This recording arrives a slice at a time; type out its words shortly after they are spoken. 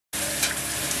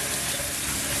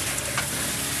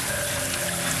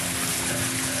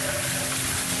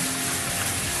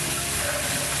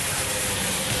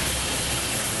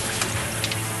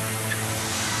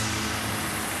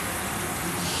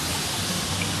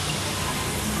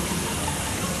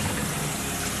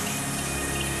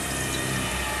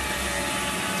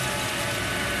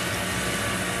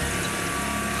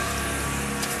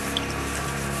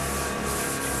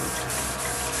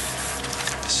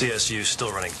CSU's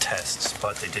still running tests,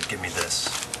 but they did give me this.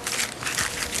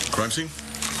 Crime scene?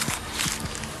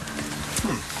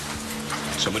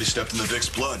 Somebody stepped in the Vic's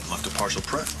blood and left a partial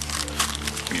print.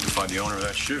 We need to find the owner of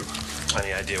that shoe.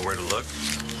 Any idea where to look?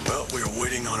 Well, we are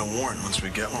waiting on a warrant. Once we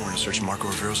get one, we're going to search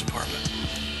Markko Rivero's apartment.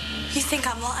 You think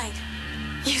I'm lying?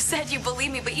 You said you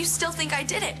believe me, but you still think I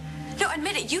did it. No,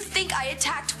 admit it. You think I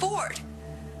attacked Ford.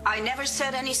 I never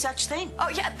said any such thing. Oh,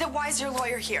 yeah, then why is your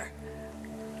lawyer here?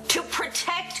 To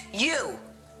protect you.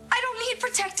 I don't need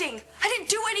protecting. I didn't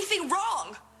do anything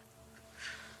wrong.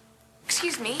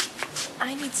 Excuse me.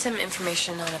 I need some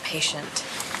information on a patient.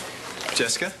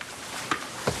 Jessica?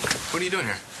 What are you doing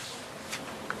here?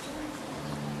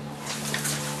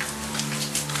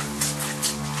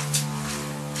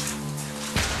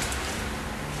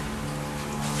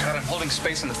 God, I'm holding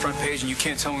space on the front page and you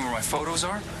can't tell me where my photos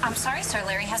are? I'm sorry, sir.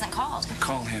 Larry hasn't called.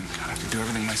 Call him. I have to do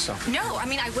everything myself. No, I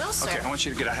mean, I will, sir. Okay, I want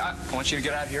you to get out. I want you to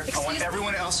get out of here. I want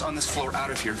everyone else on this floor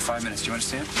out of here in 5 minutes. Do you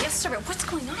understand? Yes, sir, but what's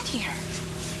going on here?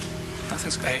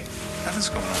 Nothing's going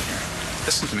on here.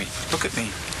 Listen to me. Look at me.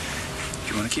 If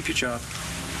you want to keep your job,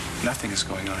 nothing is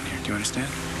going on here. Do you understand?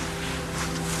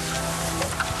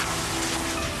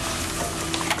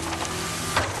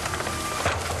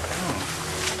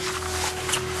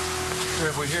 Who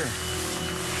have we here?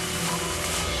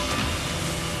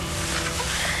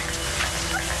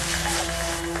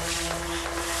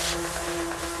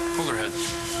 Pull her head.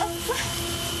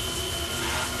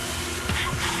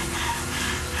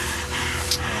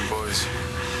 Oh, boys,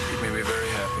 you made me very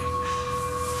happy.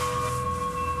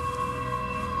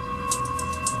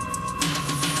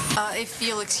 If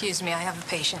you'll excuse me, I have a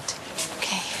patient.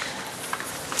 Okay.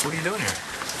 What are you doing here?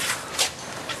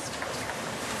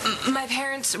 My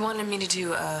parents wanted me to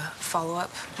do a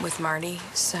follow-up with Marty,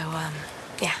 so,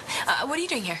 yeah. What are you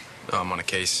doing here? Oh, I'm on a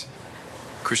case.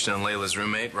 Christian and Layla's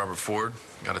roommate, Robert Ford,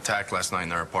 got attacked last night in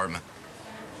their apartment.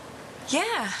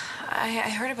 Yeah, I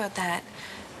heard about that.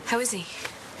 How is he?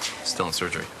 Still in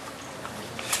surgery.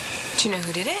 Do you know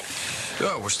who did it?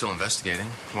 Oh, we're still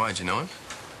investigating. Why, did you know him?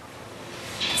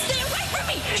 Stay away from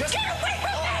me! Get away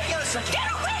from me!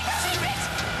 Get away from me!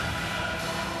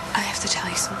 I have to tell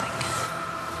you something.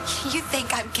 You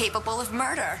think I'm capable of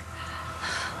murder?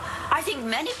 I think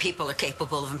many people are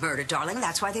capable of murder, darling.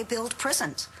 That's why they build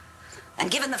prisons. And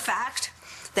given the fact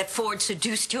that Ford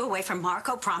seduced you away from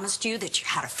Markko, promised you that you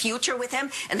had a future with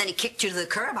him, and then he kicked you to the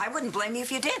curb, I wouldn't blame you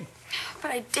if you did.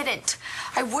 But I didn't.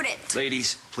 I wouldn't.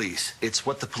 Ladies, please. It's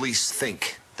what the police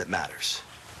think that matters.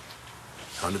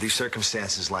 Under these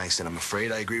circumstances, Langston, I'm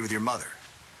afraid I agree with your mother.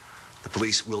 The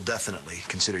police will definitely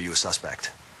consider you a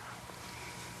suspect.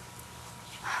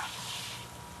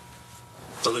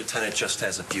 The lieutenant just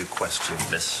has a few questions,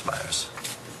 Miss Myers.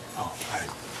 Oh, all right.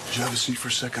 Would you have a seat for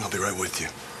a second? I'll be right with you.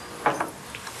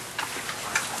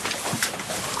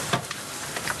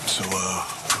 So,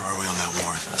 where are we on that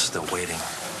warrant? Still waiting.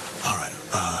 All right.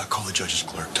 Call the judge's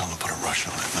clerk. Tell him to put a rush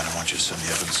on it. And then I want you to send the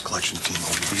evidence collection team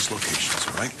over to these locations,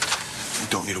 all right? We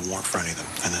don't need a warrant for any of them.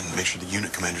 And then make sure the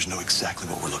unit commanders know exactly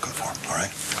what we're looking for, all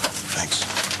right? Thanks.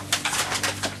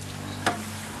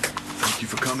 Thank you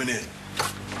for coming in.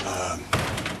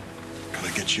 Can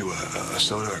I get you a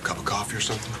soda or a cup of coffee or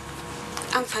something?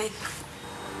 I'm fine.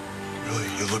 Really?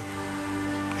 You look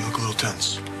a little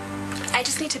tense. I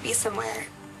just need to be somewhere.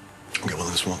 Okay, well,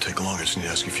 this won't take long. I just need to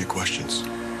ask you a few questions.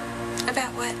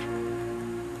 About what?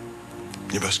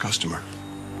 Your best customer.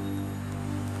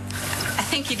 I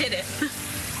think you did it.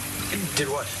 Did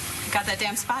what? Got that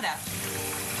damn spot out.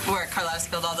 Where Carlotta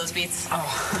spilled all those beets.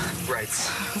 Oh, right.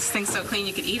 This thing's so clean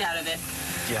you could eat out of it.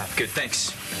 Yeah, good,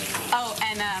 thanks. Oh,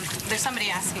 and there's somebody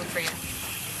asking for you.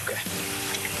 Okay.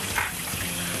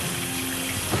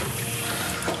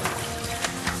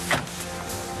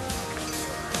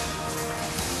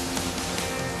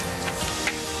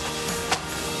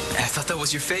 I thought that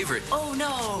was your favorite. Oh,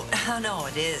 no. No,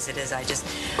 it is.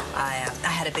 I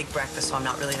had a big breakfast, so I'm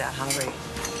not really that hungry.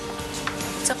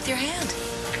 What's up with your hand?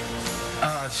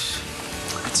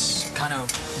 It's kind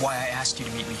of why I asked you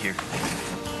to meet me here.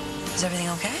 Is everything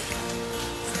okay?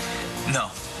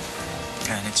 No.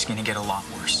 And it's gonna get a lot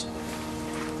worse.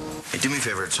 Hey, do me a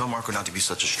favor. Tell Markko not to be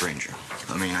such a stranger.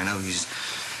 I mean, I know he's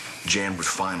jammed with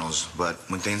finals, but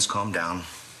when things calm down,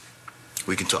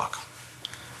 we can talk.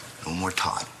 No more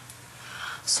Todd.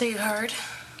 So you heard?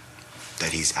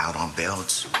 That he's out on bail,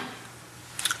 it's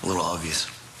a little obvious.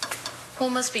 Well,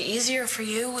 it must be easier for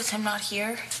you with him not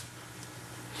here.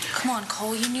 Come on,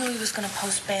 Cole. You knew he was going to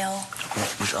post bail. Well,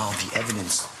 with all the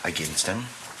evidence against him,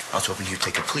 I was hoping he'd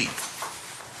take a plea.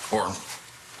 Or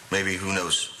maybe, who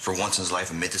knows, for once in his life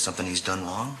admit to something he's done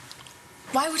wrong.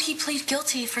 Why would he plead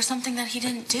guilty for something that he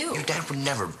didn't do? Your dad would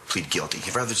never plead guilty.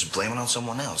 He'd rather just blame it on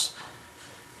someone else.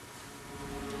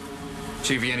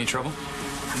 Chief, you any trouble?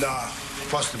 Nah,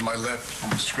 busted my lip.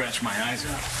 Almost scratched my eyes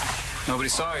out. Nobody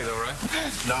saw you, though, right?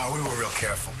 Nah, we were real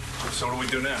careful. So what do we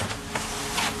do now?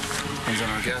 Depends on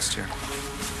our guest here.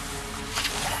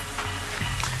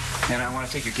 And I want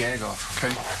to take your gag off,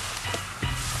 okay?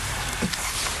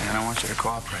 And I want you to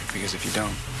cooperate, because if you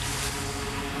don't,